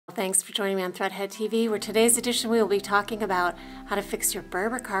Thanks for joining me on Threadhead TV, where today's edition we will be talking about how to fix your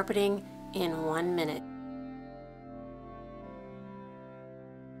Berber carpeting in 1 minute.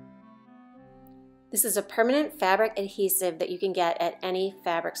 This is a permanent fabric adhesive that you can get at any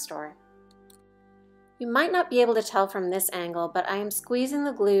fabric store. You might not be able to tell from this angle, but I am squeezing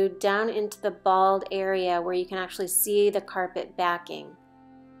the glue down into the bald area where you can actually see the carpet backing.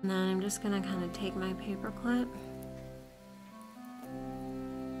 And then I'm just going to kind of take my paper clip.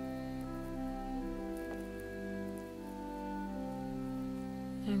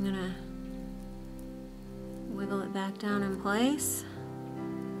 I'm going to wiggle it back down in place.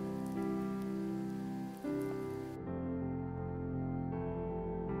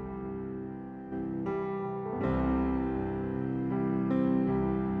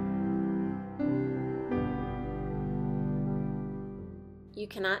 You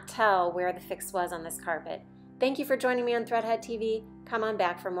cannot tell where the fix was on this carpet. Thank you for joining me on Threadhead TV. Come on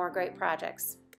back for more great projects.